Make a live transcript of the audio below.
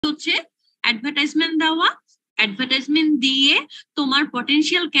হচ্ছে অ্যাডভার্টাইজমেন্ট দেওয়া, অ্যাডভার্টাইজমেন্ট দিয়ে তোমার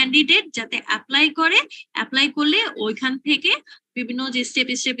পটেনশিয়াল ক্যান্ডিডেট যাতে অ্যাপ্লাই করলে ওইখান থেকে বিভিন্ন যে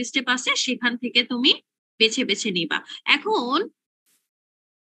স্টেপ আছে সেখান থেকে তুমি বেছে বেছে নিবা। এখন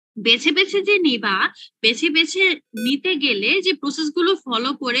বেছে বেছে যে নিবা, বেছে বেছে নিতে গেলে যে প্রসেস গুলো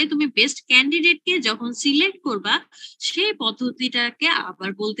ফলো করে তুমি বেস্ট ক্যান্ডিডেট কে যখন সিলেক্ট করবা, সেই পদ্ধতিটাকে আবার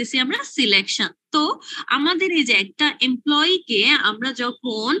বলতেছি আমরা সিলেকশন। তো আমাদের এই যে একটা এমপ্লয়িকে আমরা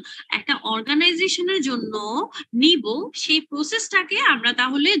যখন একটা অর্গানাইজেশনের জন্য নিব, সেই প্রসেসটাকে আমরা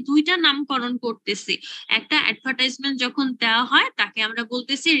তাহলে দুইটা নামকরণ করতেছি। একটা অ্যাডভার্টাইজমেন্ট যখন দেওয়া হয় তাকে আমরা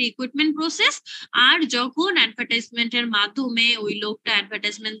বলতেছি রিক্রুটমেন্ট প্রসেস, আর যখন অ্যাডভার্টাইজমেন্টের মাধ্যমে ওই লোকটা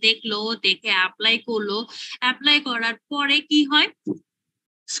অ্যাডভার্টাইজমেন্ট দেখলো, দেখে অ্যাপ্লাই করলো, অ্যাপ্লাই করার পরে কি হয়,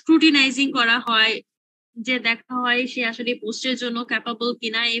 স্ক্রুটিনাইজিং করা হয়, যে দেখা হয় সে আসলে পোস্টের জন্য ক্যাপাবল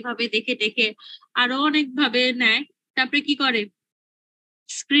কিনা, এইভাবে দেখে দেখে আরো অনেক ভাবে নেয়। তারপরে কি করে,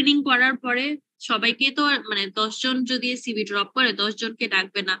 স্ক্রিনিং করার পরে সবাইকে তো মানে 10 জন যদি সিভি ড্রপ করে 10 জনকে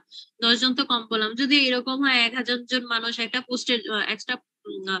ডাকবে না, 10 জন তো কম বললাম, যদি এরকম হয় 1000 জন মানুষ একটা পোস্টের একটা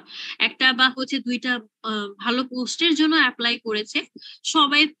একটা বা হচ্ছে দুইটা ভালো পোস্টের জন্য অ্যাপ্লাই করেছে,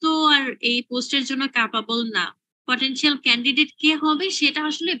 সবাই তো আর এই পোস্টের জন্য ক্যাপাবল না। পটেনশিয়াল ক্যান্ডিডেট কে হবে সেটা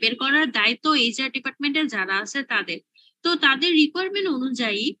আসলে বের করার দায়িত্ব এইচআর ডিপার্টমেন্টে যারা আছে তাদের। তো তাদের রিকোয়ারমেন্ট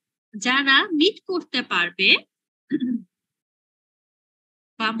অনুযায়ী যারা মিট করতে পারবে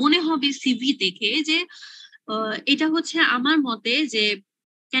বা মনে হবে সিভি দেখে যে এটা হচ্ছে আমার মতে যে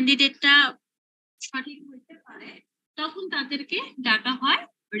ক্যান্ডিডেটটা সঠিক হইতে পারে, তখন তাদেরকে ডাকা হয়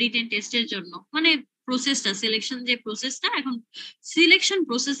রিটেন টেস্টের জন্য। মানে প্রসেসটা, সিলেকশন যে প্রসেসটা এখন সিলেকশন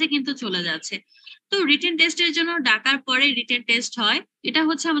প্রসেসে কিন্তু চলে যাচ্ছে। তো রিটেন টেস্টের জন্য ডাকার পরে রিটেন টেস্ট হয়। এটা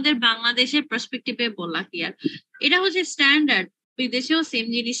হচ্ছে আমাদের বাংলাদেশের পার্সপেক্টিভে বলা কি আর, এটা হচ্ছে স্ট্যান্ডার্ড, বিদেশেও সেম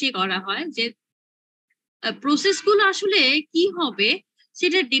জিনিসই করা হয়। যে প্রসেস গুলো আসলে কি হবে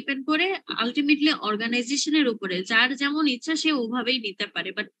সেটা ডিপেন্ড করে আলটিমেটলি অর্গানাইজেশনের উপরে, যার যেমন ইচ্ছা সে ওভাবেই নিতে পারে।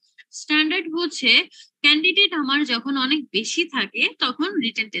 বাট স্ট্যান্ডার্ড হচ্ছে ক্যান্ডিডেট আমার যখন অনেক বেশি থাকে তখন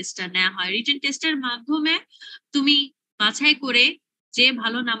রিটেন টেস্টটা নেওয়া হয়। রিটেন টেস্টের মাধ্যমে তুমি বাছাই করে যে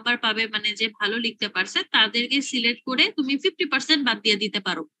ভালো নাম্বার পাবে, মানে যে ভালো লিখতে পারছে তাদেরকে সিলেক্ট করে তুমি 50% বাদ দিয়ে দিতে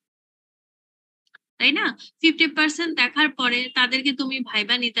পারো, তাই না? 50% দেখার পরে তাদেরকে তুমি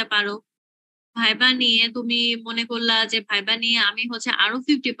ভাইবা নিতে পারো। ভাইবা নিয়ে তুমি মনে করলা যে ভাইবা নিয়ে আমি হচ্ছে আরো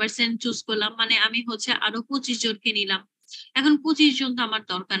 50% চুজ করলাম, মানে আমি হচ্ছে আরো 25 জনকে নিলাম। এখন 25 জন তো আমার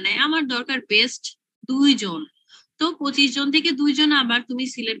দরকার নাই, আমার দরকার বেস্ট 2 জন। তো 25 জন থেকে 2 জন আবার তুমি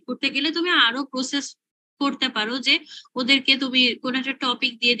সিলেক্ট করতে গেলে তুমি আরো প্রসেস করতে পারো, যে ওদেরকে তুমি কোন একটা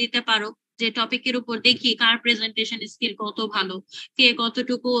টপিক দিয়ে দিতে পারো, যে টপিকের উপর দেখি কার প্রেজেন্টেশন স্কিল কত ভালো, কে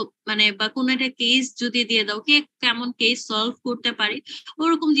কতটুকু, মানে বা কোন একটা কেস যদি দিয়ে দাও, কে কেমন কেস সলভ করতে পারে,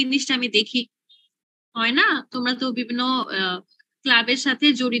 ওরকম জিনিসটা আমি দেখি। হয় না, তোমরা তো বিভিন্ন ক্লাবের সাথে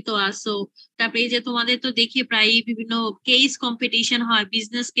জড়িত আছো, তারপরে এই যে তোমাদের তো দেখি প্রায় বিভিন্ন কেস কম্পিটিশন হয়,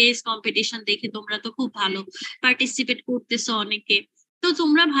 বিজনেস কেস কম্পিটিশন দেখি তোমরা তো খুব ভালো পার্টিসিপেট করতেছো অনেকে। তো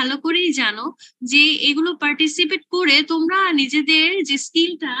তোমরা ভালো করেই জানো যে এগুলো পার্টিসিপেট করে তোমরা নিজেদের যে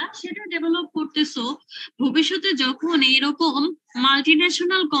স্কিলটা সেটা ডেভেলপ করতেছো। ভবিষ্যতে যখন এরকম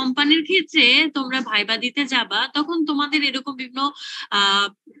মাল্টিন্যাশনাল কোম্পানির ক্ষেত্রে তোমরা ভাইবা দিতে যাবা, তখন তোমাদের এরকম বিভিন্ন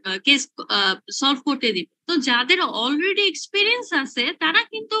কেস সলভ করতে দিবে। তো যাদের অলরেডি এক্সপিরিয়েন্স আছে তারা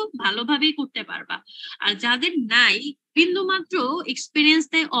কিন্তু ভালোভাবেই করতে পারবা, আর যাদের নাই, বিন্দু মাত্র এক্সপিরিয়েন্স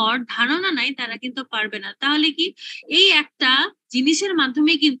নেই ওর ধারণা নাই, তারা কিন্তু পারবে না। তাহলে কি, এই একটা জিনিসের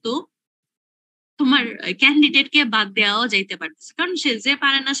মাধ্যমে কিন্তু তোমার ক্যান্ডিডেট কে বাদ দেওয়াও যাইতে পারতেছে, কারণ সে যে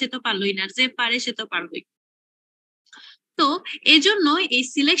পারে না সে তো পারলোই না, আর যে পারে সে তো পারলোই। তো এজন্য এই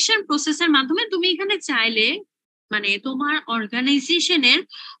সিলেকশন প্রসেসের মাধ্যমে তুমি এখানে চাইলে, মানে তোমার অর্গানাইজেশনের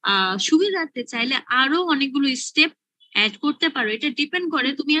সুবিধার্থে চাইলে আরো অনেকগুলো স্টেপ অ্যাড করতে পারো। এটা ডিপেন্ড করে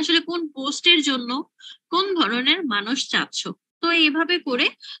তুমি আসলে কোন পোস্টের জন্য কোন ধরনের মানুষ চাচ্ছ। তো এইভাবে করে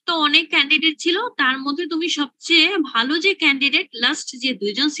তো অনেক ক্যান্ডিডেট ছিল, তার মধ্যে তুমি সবচেয়ে ভালো যে ক্যান্ডিডেট লাস্ট যে 2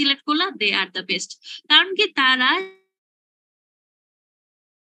 জন সিলেক্ট করলা, দে আর দ্য বেস্ট। কারণ কি, তারা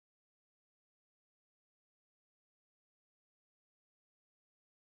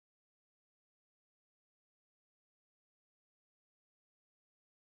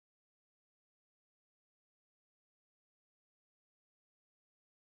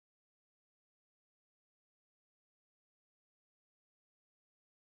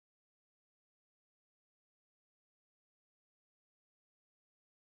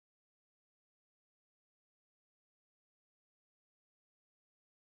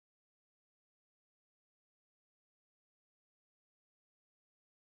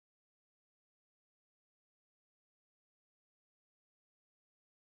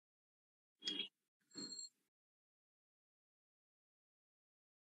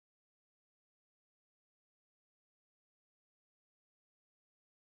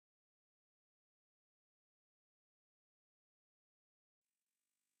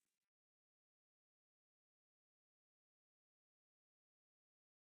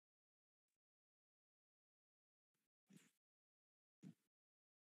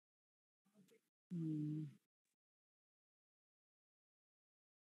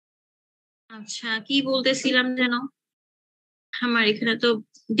আচ্ছা, কি বলতেছিলাম যেন? আমার এখানে তো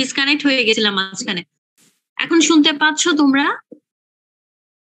ডিসকানেক্ট হয়ে গেছিলাম মাঝখানে। এখন শুনতে পাচ্ছ তোমরা?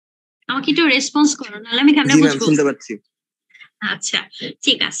 আমাকে একটু রেসপন্স করো, নাহলে আমি কেমনে জি ম্যাম, বুঝবো? শুনতে পাচ্ছি। আচ্ছা,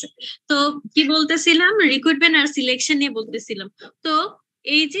 ঠিক আছে। তো কি বলতেছিলাম, রিক্রুটমেন্ট আর সিলেকশন নিয়ে বলতেছিলাম। তো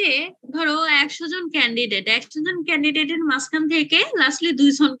এই যে ধরো 100 জন ক্যান্ডিডেট, 100 জন ক্যান্ডিডেটের মাঝখান থেকে লাস্টলি 2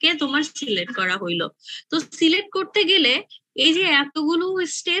 জনকে তোমার সিলেক্ট করা হইলো। তো সিলেক্ট করতে গেলে এই যে এতগুলো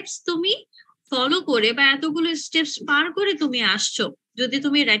স্টেপস তুমি ফলো করে বা এতগুলো স্টেপস পার করে তুমি আসছো, যদি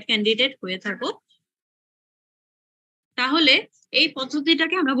তুমি রাইট ক্যান্ডিডেট হয়ে থাকো, তাহলে এই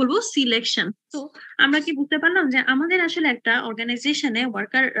পদ্ধতিটাকে আমরা বলবো সিলেকশন। তো আমরা কি বুঝতে পারলাম যে আমাদের আসলে একটা অর্গানাইজেশনে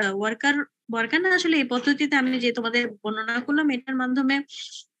ওয়ার্কার না, আসলে এই পদ্ধতিতে আমি যে তোমাদের বর্ণনা করলাম এটার মাধ্যমে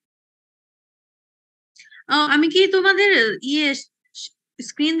আমি কি তোমাদের ইয়ে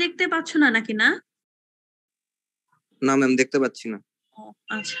স্ক্রিন দেখতে পাচ্ছ না নাকি? না না ম্যাম, দেখতে পাচ্ছি না।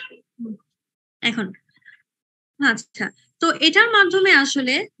 আচ্ছা, এখন আচ্ছা, তো এটার মাধ্যমে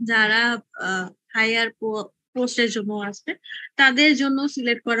আসলে যারা হায়ার পোস্টের জন্য আসবে তাদের জন্য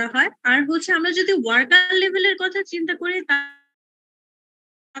সিলেক্ট করা হয়। আর হচ্ছে আমরা যদি ওয়ার্কার লেভেলের কথা চিন্তা করি,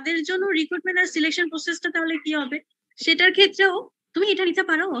 তাদের জন্য রিক্রুটমেন্ট আর সিলেকশন প্রসেসটা তাহলে কি হবে, সেটার ক্ষেত্রেও তুমি এটা নিতে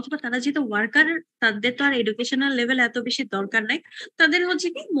পারো। অথবা তারা যেহেতু ওয়ার্কার, তাদের তো আর এডুকেশনাল লেভেল এত বেশি দরকার নাই। তাদের হচ্ছে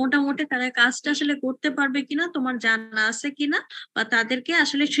কি মোটামুটি তারা কাজটা আসলে করতে পারবে কিনা তোমার জানা আছে কিনা, বা তাদেরকে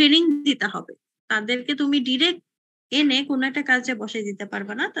আসলে ট্রেনিং দিতে হবে। তাদেরকে তুমি ডিরেক্ট এনে কোনো একটা কাজে বসে দিতে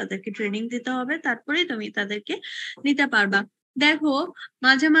পারবা না, তাদেরকে ট্রেনিং দিতে হবে, তারপরেই তুমি তাদেরকে নিতে পারবা। দেখো,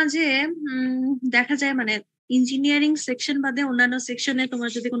 মাঝে মাঝে দেখা যায় মানে ইঞ্জিনিয়ারিং সেকশন বাদে অন্যান্য সেকশনে তোমার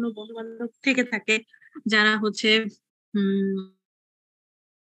যদি কোনো বন্ধু বান্ধব থেকে থাকে যারা হচ্ছে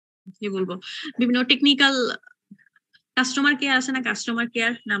কি বলবো, বিভিন্ন টেকনিক্যাল কাস্টমার কেয়ার আছে না, কাস্টমার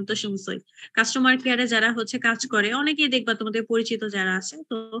কেয়ার নাম তো শুনছই। কাস্টমার কেয়ারে যারা হচ্ছে কাজ করে, অনেকেই দেখবা তোমাদের পরিচিত যারা আছে।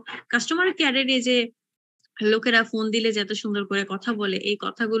 তো কাস্টমার কেয়ারের এই যে লোকেরা ফোন দিলে যে এত সুন্দর করে কথা বলে, এই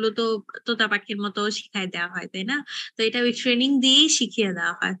কথাগুলো তো তোতা পাখির মতো শিখাই দেওয়া হয়, তাই না? তো এটা ওই ট্রেনিং দিয়েই শিখিয়ে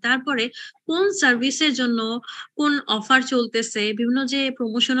দেওয়া হয়। তারপরে কোন সার্ভিসের জন্য কোন অফার চলতেছে, বিভিন্ন যে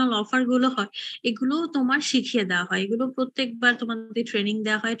প্রমোশনাল অফার গুলো হয়, এগুলো তোমার শিখিয়ে দেওয়া হয়। এগুলো প্রত্যেকবার তোমাদের ট্রেনিং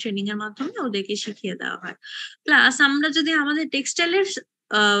দেওয়া হয়, ট্রেনিং এর মাধ্যমে ওদেরকে শিখিয়ে দেওয়া হয়। প্লাস আমরা যদি আমাদের টেক্সটাইলের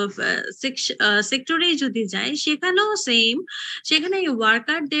সেক্টরে যদি যাই, সেখানেও সেম। সেখানে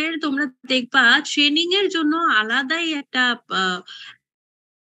ওয়ার্কারদের তোমরা দেখবা ট্রেনিং এর জন্য আলাদাই একটা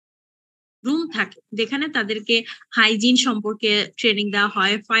রুম থাকে, যেখানে তাদেরকে হাইজিন সম্পর্কে ট্রেনিং দেওয়া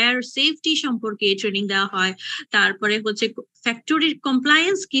হয়, ফায়ার সেফটি সম্পর্কে ট্রেনিং দেওয়া হয়, তারপরে হচ্ছে ফ্যাক্টরির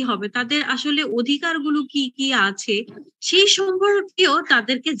কমপ্লায়েন্স কি হবে, তাদের আসলে অধিকারগুলো কি কি আছে সেই সম্পর্কেও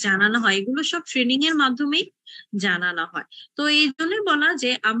তাদেরকে জানানো হয়। এগুলো সব ট্রেনিং এর মাধ্যমেই জানানো হয়। তো এই জন্য বলা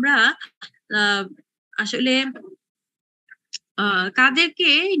যে আমরা আসলে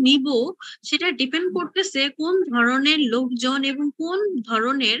কাদেরকে নিব সেটা ডিপেন্ড করতেছে কোন ধরনের লোকজন এবং কোন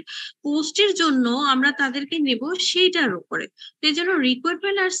ধরনের পোস্টের জন্য আমরা তাদেরকে নেব সেইটার উপরে। তো এই জন্য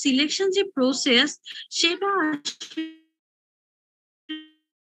রিক্রুটমেন্ট আর সিলেকশন যে প্রসেস, সেটা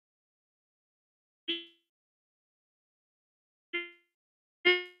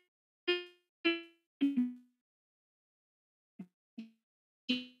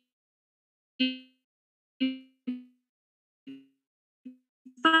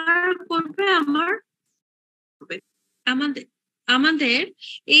করবে আমাদের আমাদের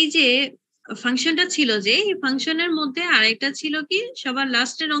এই যে ফাংশনটা ছিল, যে এই ফাংশনের মধ্যে আরেকটা ছিল কি, সবার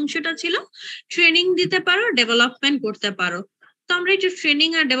লাস্টের অংশটা ছিল ট্রেনিং দিতে পারো, ডেভেলপমেন্ট করতে পারো। তো আমরা একটু ট্রেনিং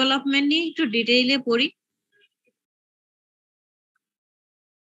আর ডেভেলপমেন্ট নিয়ে একটু ডিটেইলে পড়ি।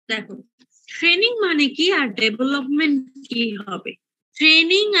 দেখো, ট্রেনিং মানে কি আর ডেভেলপমেন্ট কি হবে।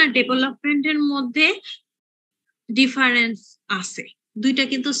 ট্রেনিং আর ডেভেলপমেন্টের মধ্যে ডিফারেন্স আছে, দুইটা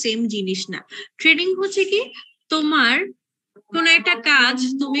কিন্তু সেম জিনিস না। ট্রেনিং হচ্ছে কি, তোমার কোন একটা কাজ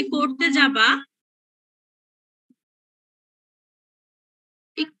তুমি করতে যাবা,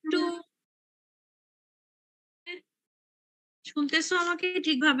 একটু শুনতেছো আমাকে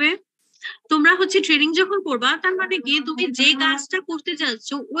ঠিকভাবে? তোমরা হচ্ছে ট্রেনিং যখন করবা, তার মানে কি তুমি যে কাজটা করতে যাচ্ছ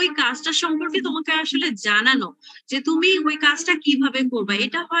ওই কাজটা সম্পর্কে তোমাকে আসলে জানানো, যে তুমি ওই কাজটা কিভাবে করবা।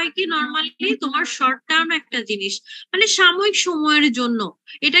 এটা হয় কি নরমালি তোমার শর্ট টার্ম একটা জিনিস, মানে সাময়িক সময়ের জন্য।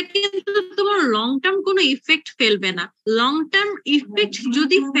 এটা কিন্তু তোমার লং টার্ম কোনো ইফেক্ট ফেলবে না। লং টার্ম ইফেক্ট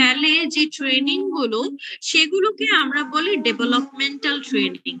যদি ফেলে যে ট্রেনিং গুলো, সেগুলোকে আমরা বলি ডেভেলপমেন্টাল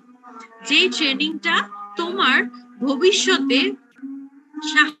ট্রেনিং। যে ট্রেনিংটা তোমার ভবিষ্যতে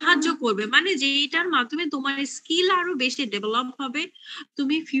সাহায্য করবে, মানে যেটার মাধ্যমে তোমার স্কিল আরো বেশি ডেভেলপ হবে,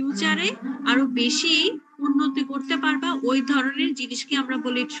 তুমি ফিউচারে আরো বেশি উন্নতি করতে পারবা, ওই ধরনের জিনিসকে আমরা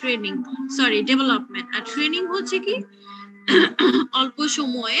বলি ট্রেনিং, সরি ডেভেলপমেন্ট। আর ট্রেনিং হচ্ছে কি অল্প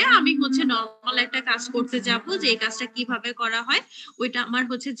সময়ে আমি হচ্ছে নর্মাল একটা কাজ করতে যাব, যে এই কাজটা কিভাবে করা হয় ওইটা আমার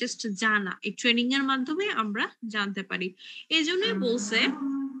হচ্ছে জাস্ট জানা, এই ট্রেনিং এর মাধ্যমে আমরা জানতে পারি। এই জন্যই বলছে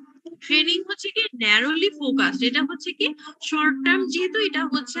ট্রেনিং হচ্ছে কি ন্যারোলি ফোকাস, এটা হচ্ছে কি শর্ট টার্ম, যেহেতু এটা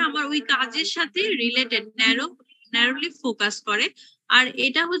হচ্ছে আমার ওই কাজের সাথে রিলেটেড, ন্যারোলি ফোকাস করে। আর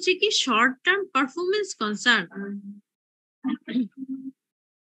এটা হচ্ছে কি শর্ট টার্ম পারফরমেন্স কনসার্ন।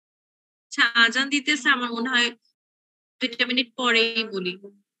 আচ্ছা, আজান দিতেছে, আমার মনে হয় 2 মিনিট পরেই বলি।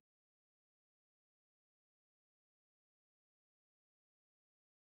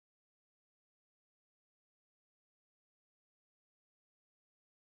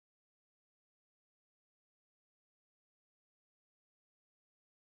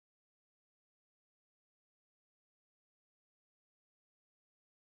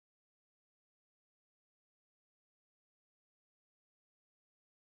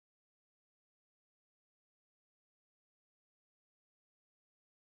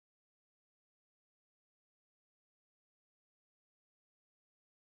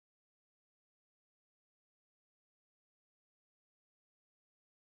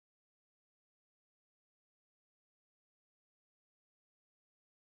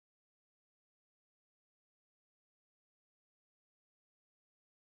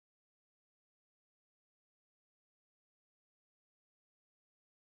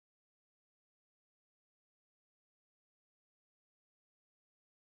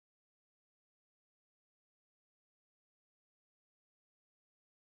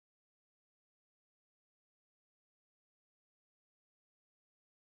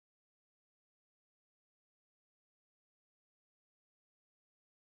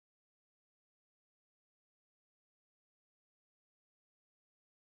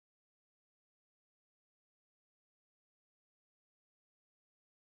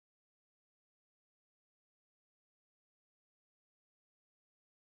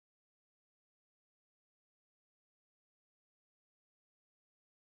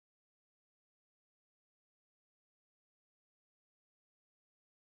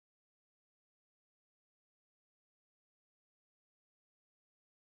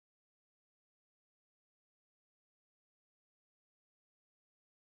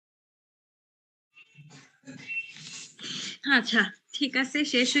 আচ্ছা, ঠিক আছে,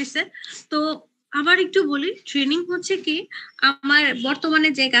 শেষ হয়েছে। তো আবার একটু বলি, ট্রেনিং হচ্ছে কি আমার বর্তমানে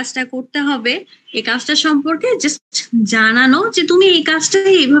যে কাজটা করতে হবে এই কাজটা সম্পর্কে জাস্ট জানানো, যে তুমি এই কাজটা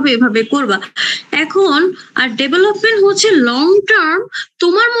এইভাবে এভাবে করবা। এখন আর ডেভেলপমেন্ট হচ্ছে লং টার্ম,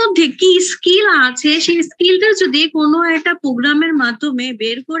 তোমার মধ্যে কি স্কিল আছে সেই স্কিলটা যদি কোনো একটা প্রোগ্রামের মাধ্যমে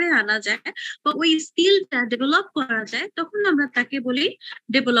বের করে আনা যায় বা ওই স্কিলটা ডেভেলপ করা যায়, তখন আমরা তাকে বলি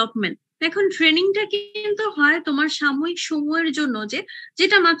ডেভেলপমেন্ট। এখন ট্রেনিংটা কিন্তু হয় তোমার সাময়িক সময়ের জন্য,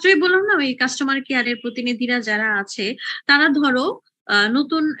 যেটা মাত্রই বললাম না, ওই কাস্টমার কেয়ারের প্রতিনিধিরা যারা আছে তারা ধরো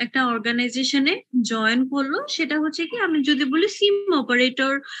নতুন একটা অর্গানাইজেশনে জয়েন করলো, সেটা হচ্ছে কি আমি যদি বলি সিম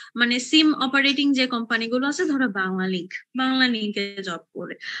অপারেটর, মানে সিম অপারেটিং যে কোম্পানিগুলো আছে, ধরো বাংলা লিংকে জব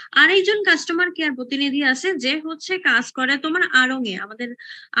করে। আর একজন কাস্টমার কেয়ার প্রতিনিধি আছে যে হচ্ছে কাজ করে তোমার আমাদের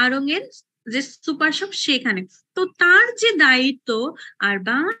আড়ং এর যে সুপার শপ সেখানে। তো তার যে দায়িত্ব আর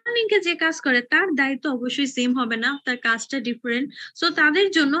বাংলালিংকে যে কাজ করে তার দায়িত্ব অবশ্যই সেম হবে না, তার কাজটা ডিফারেন্ট। সো তাদের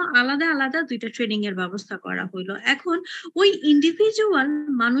জন্য আলাদা আলাদা দুইটা ট্রেনিং এর ব্যবস্থা করা হইলো। এখন ওই ইন্ডিভিজুয়াল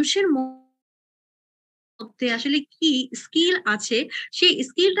মানুষের মধ্যে আসলে কি স্কিল আছে, সেই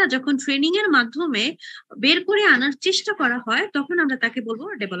স্কিলটা যখন ট্রেনিং এর মাধ্যমে বের করে আনার চেষ্টা করা হয়, তখন আমরা তাকে বলবো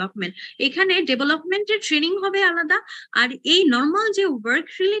ডেভেলপমেন্ট। এখানে ডেভেলপমেন্টের ট্রেনিং হবে আলাদা, আর এই নর্মাল যে ওয়ার্ক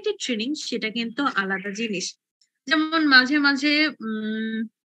রিলেটেড ট্রেনিং সেটা কিন্তু আলাদা জিনিস। যেমন মাঝে মাঝে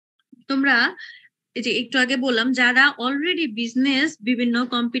তোমরা এই যে একটু আগে বললাম, যারা অলরেডি বিভিন্ন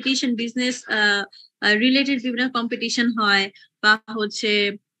কম্পিটিশন বিজনেস রিলেটেড বিভিন্ন কম্পিটিশন হয়, বা হচ্ছে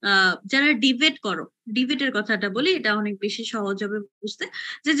যারা ডিবেটের কথাটা বলি, এটা অনেক বেশি সহজ হবে বুঝতে,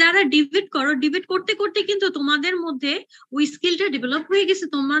 যে যারা ডিবেট করতে করতে কিন্তু তোমাদের মধ্যে ওই স্কিলটা ডেভেলপ হয়ে গেছে,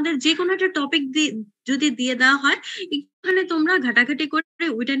 তোমাদের যে কোনো একটা টপিক যদি দিয়ে দেওয়া হয়, এখানে তোমরা ঘাটাঘাটি করে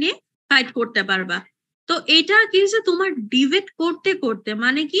ওইটা নিয়ে ফাইট করতে পারবা। তো এটা কি হচ্ছে, তোমার ডিবেট করতে করতে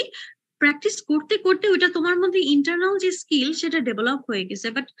মানে কি প্র্যাকটিস করতে করতে ওইটা তোমার মধ্যে ইন্টারনাল যে স্কিল সেটা ডেভেলপ হয়ে গেছে।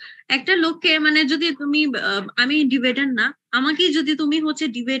 বাট একটা লোককে, মানে যদি তুমি আমি ডিবেটার না, আমাকে যদি তুমি হচ্ছে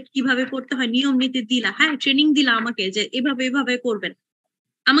ডিবেট কিভাবে করতে হয় নিয়ম নীতি দিলা, হ্যাঁ ট্রেনিং দিলা আমাকে যে এভাবে এভাবে করবেন,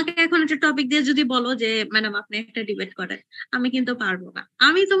 আমাকে এখন একটা টপিক দিয়ে যদি বলো যে ম্যাডাম আপনি একটা ডিবেট করেন, আমি কিন্তু পারবো না।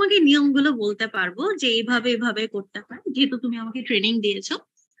 আমি তোমাকে নিয়মগুলো বলতে পারবো যে এইভাবে এইভাবে করতে হয়, যেহেতু তুমি আমাকে ট্রেনিং দিয়েছো,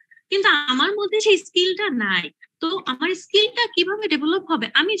 কিন্তু আমার মধ্যে সেই স্কিলটা নাই। তো আমার স্কিলটা কিভাবে ডেভেলপ হবে?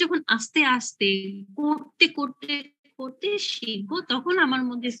 আমি যখন আস্তে আস্তে করতে করতে করতে শিখবো, তখন আমার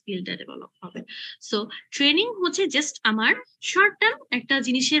মধ্যে স্কিলটা ডেভেলপ হবে। সো ট্রেনিং হচ্ছে জাস্ট আমার শর্ট টার্ম একটা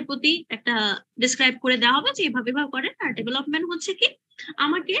জিনিসের প্রতি একটা ডিসক্রাইব করে দেওয়া হবে যে এভাবে এভাবে করেন। আর ডেভেলপমেন্ট হচ্ছে কি,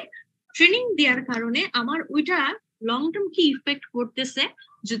 আমাকে ট্রেনিং দেওয়ার কারণে আমার ওইটা লং টার্ম কি ইফেক্ট করতেছে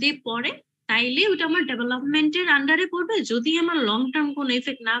যদি পড়ে, তাইলে ওটা আমার ডেভেলপমেন্টের আন্ডারে পড়বে। যদি আমার লং টার্ম কোনো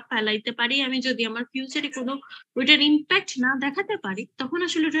এফেক্ট না ফেলাইতে পারি, আমি যদি আমার ফিউচারে কোনো ওইটার ইম্প্যাক্ট না দেখাতে পারি, তখন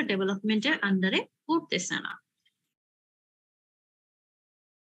আসলে ওটা ডেভেলপমেন্টের আন্ডারে পড়তেছে না।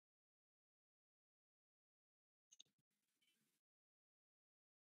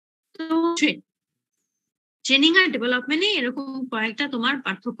 তো ট্রেনিং আর ডেভেলপমেন্টে এরকম কয়েকটা তোমার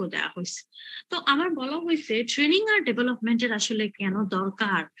পার্থক্য দেওয়া হয়েছে। তো আমার বলা হয়েছে ট্রেনিং আর ডেভেলপমেন্টের আসলে কেন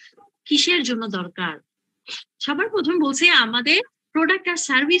দরকার, কিসের জন্য দরকার। সবার প্রথম বলছি, আমাদের প্রোডাক্ট আর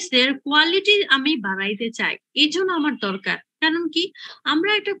সার্ভিসের কোয়ালিটি আমি বাড়াইতে চাই, এই জন্য আমার দরকার। কারণ কি,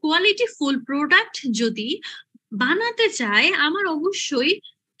 আমরা একটা কোয়ালিটি ফুল প্রোডাক্ট যদি বানাতে চাই, আমার অবশ্যই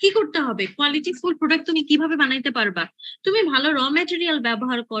কি করতে হবে? কোয়ালিটি ফুল প্রোডাক্ট তুমি কিভাবে বানাইতে পারবা? তুমি ভালো র ম্যাটেরিয়াল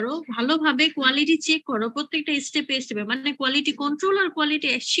ব্যবহার করো, ভালোভাবে কোয়ালিটি চেক করো প্রত্যেকটা স্টেপে স্টেপে, মানে কোয়ালিটি কন্ট্রোল আর কোয়ালিটি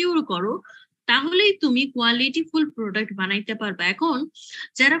অ্যাসিওর করো, তাহলেই তুমি কোয়ালিটি ফুল প্রোডাক্ট বানাইতে পারবা। এখন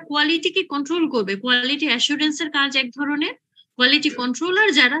যারা কোয়ালিটিকে কন্ট্রোল করবে, কোয়ালিটি অ্যাসুরেন্সের কাজ এক ধরনের, কোয়ালিটি কন্ট্রোলার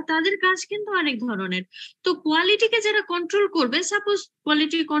যারা, তাদের কাজ কিন্তু আরেক ধরনের। তো কোয়ালিটিকে যারা কন্ট্রোল করবে, সাপোজ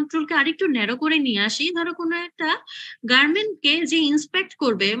কোয়ালিটি কন্ট্রোলকে আরেকটু ন্যারো করে নিয়ে আসি, ধরো কোনো একটা গার্মেন্টকে যে ইন্সপেক্ট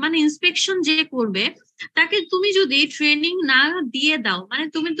করবে, মানে ইন্সপেকশন যে করবে, তাকে তুমি যদি ট্রেনিং না দিয়ে দাও, মানে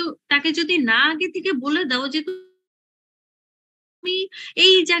তুমি তো তাকে যদি না আগে থেকে বলে দাও যে তুমি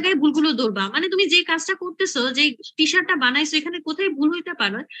এই জায়গায় ভুলগুলো ধরবা, মানে তুমি যে কাজটা করতেছো, যে টি শার্টটা বানাইছো, এখানে কোথায় ভুল হইতে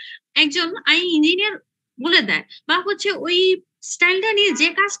পারে, একজন আই ইঞ্জিনিয়ার বলে দেয়, বা হচ্ছে ওই স্টাইলটা নিয়ে যে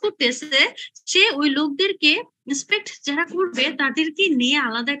কাজ করতেছে, সে ওই লোকদেরকে ইন্সপেক্ট যারা করবে তাদেরকে নিয়ে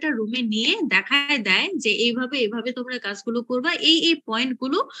আলাদা একটা রুমে নিয়ে দেখায় দেয় যে এইভাবে এইভাবে তোমরা কাজগুলো করবা, এই এই পয়েন্ট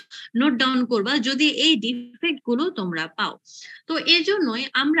গুলো নোট ডাউন করবা যদি এই ডিফেক্ট গুলো তোমরা পাও। তো এই জন্যই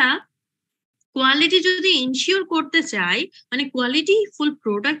আমরা কোয়ালিটি যদি ইনশিওর করতে চাই, মানে কোয়ালিটি ফুল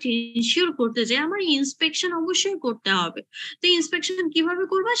প্রোডাক্ট ইনশিওর করতে চাই, আমার ইন্সপেকশন অবশ্যই করতে হবে। তো ইন্সপেকশন কিভাবে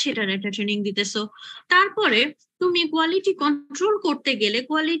করবা সেটার একটা ট্রেনিং দিতেছো। তারপরে তুমি কোয়ালিটি কন্ট্রোল করতে গেলে,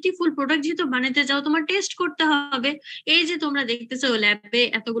 কোয়ালিটি ফুল প্রোডাক্ট যেহেতু বানাতে যাও, তোমার টেস্ট করতে হবে। এই যে তোমরা দেখতেছো ল্যাবে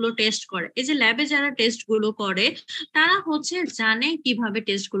এতগুলো টেস্ট করে, এই যে ল্যাবে যারা টেস্ট গুলো করে, তারা হচ্ছে জানে কিভাবে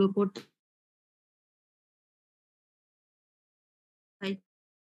টেস্ট গুলো করতে হয়।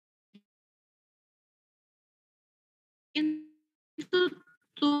 কিন্তু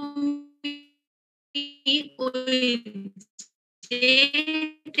তুমি ওই যে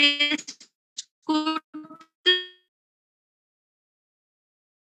টেস্ট করতে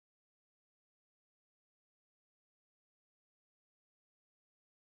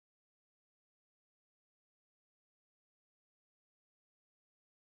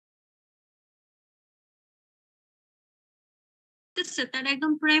তার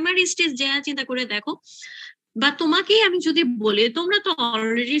একদম প্রাইমারি স্টেজ যা চিন্তা করে দেখো, বা তোমাকেই আমি যদি বলি, তোমরা তো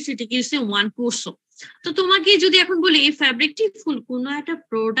অলরেডি সিটিকিউসি 1 পড়ছো, তো তোমাকে যদি এখন বলি এই ফ্যাব্রিকটি ফুল কোনো একটা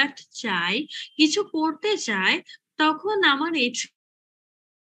প্রোডাক্ট চাই, কিছু করতে চাই, তখন আমার এই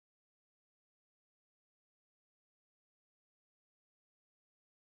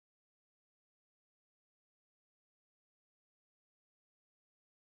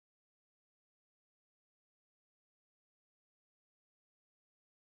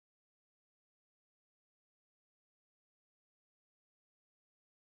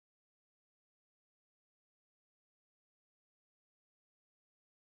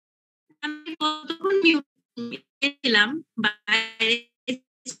আমি কতক্ষণ মিউট ছিলাম বাইরে।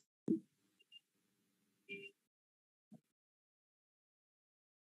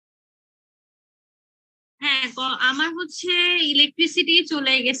 হ্যাঁ, আমার হচ্ছে ইলেকট্রিসিটি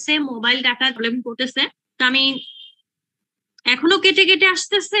চলে গেছে, মোবাইল ডাটা প্রবলেম করতেছে। তো আমি এখনো কেটে কেটে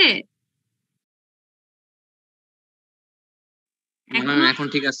আসতেছে না ম্যাম, এখনো? এখন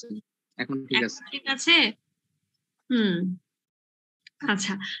ঠিক আছে, এখন ঠিক এখন আছে। ঠিক আছে। হুম।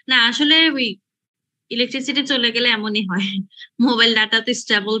 আচ্ছা। না আসলে ওই ইলেকট্রিসিটি চলে গেলে এমনই হয়, মোবাইল ডাটা তো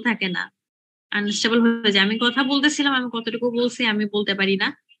স্টেবল থাকে না, আনস্টেবল হয়ে যায়। আমি কথা বলতেছিলাম, আমি কতটুকু বলছি আমি বলতে পারি না,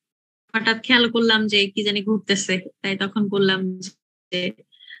 হঠাৎ খেয়াল করলাম যে কি জানি ঘুরতেছে, তাই তখন বললাম যে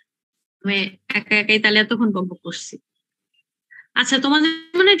আমি একা একাই তাহলে এতক্ষণ বকবক করছি। আচ্ছা, তোমাদের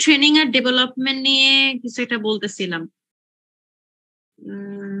মানে ট্রেনিং আর ডেভেলপমেন্ট নিয়ে কিছু একটা বলতেছিলাম।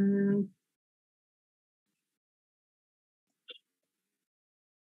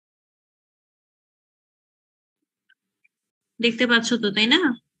 দেখতে পাচ্ছ তো, তাই না?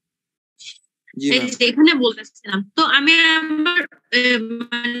 জি এই ম্যাম। যে এখানে বলতেছিলাম তো আমি আমার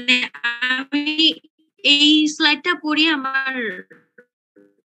মানে আমি এই স্লাইডটা পড়ি আমার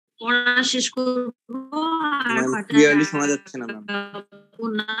পড়া শেষ করবো আর ম্যাম হঠাৎ ক্লিয়ারলি শোনা যাচ্ছে না ম্যাম।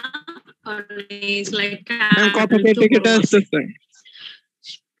 না এই স্লাইডটা ম্যাম কথা কেটে কেটে আসতেছে।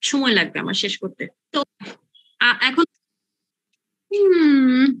 সময় লাগবে আমার শেষ করতে। তো এখন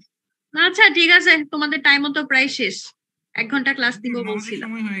আচ্ছা ঠিক আছে, তোমাদের টাইমও তো প্রায় শেষ, 1 ঘন্টা ক্লাস দিব বলছিলাম।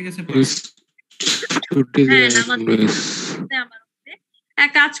 সময় হয়ে গেছে হ্যাঁ,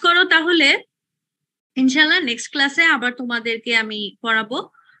 এক কাজ করো তাহলে, ইনশাল্লাহ নেক্সট ক্লাসে আবার তোমাদেরকে আমি পড়াবো।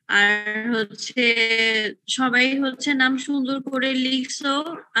 আর হচ্ছে সবাই হচ্ছে নাম সুন্দর করে লিখছো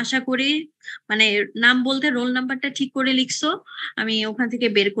আশা করি, মানে নাম বলতে রোল নাম্বারটা ঠিক করে লিখছো, আমি ওখান থেকে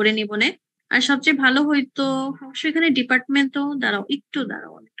বের করে নিব নে। আর সবচেয়ে ভালো হইতো অবশ্যই এখানে ডিপার্টমেন্টও দাঁড়াও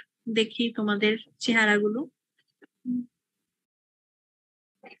দেখি তোমাদের চেহারাগুলো।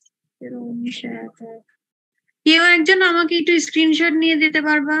 কেউ একজন আমাকে একটু স্ক্রিনশট নিয়ে দিতে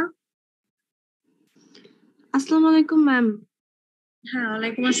পারবা? আসসালামু আলাইকুম ম্যাম। হ্যাঁ,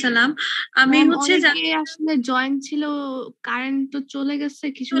 ওয়ালাইকুম আসসালাম। আমি হচ্ছে আসলে জয়েন ছিল, কারেন্ট তো চলে গেছে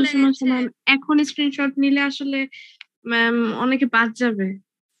কিছু ম্যাম, এখন স্ক্রিনশট নিলে আসলে ম্যাম অনেকে বাদ যাবে।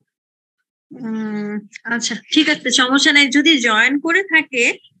 আচ্ছা ঠিক আছে, সমস্যা নাই, যদি জয়েন করে থাকে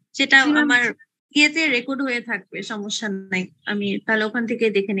সেটা জি ম্যাম। আমার ইয়েতে রেকর্ড হয়ে থাকবে, সমস্যা নাই, আমি তাহলে ওখান থেকে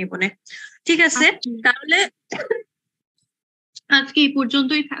দেখে নেবো না। ঠিক আছে, তাহলে আজকে এই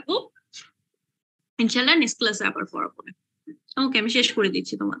পর্যন্তই থাকো, ইনশাল্লাহ নেক্সট ক্লাসে আবার পড়াবো। ওকে, আমি শেষ করে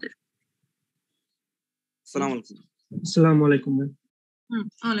দিচ্ছি তোমাদের। আসসালামু আলাইকুম। আসসালামু আলাইকুম ম্যাম।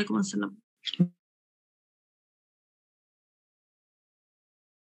 ওয়ালাইকুম আসসালাম।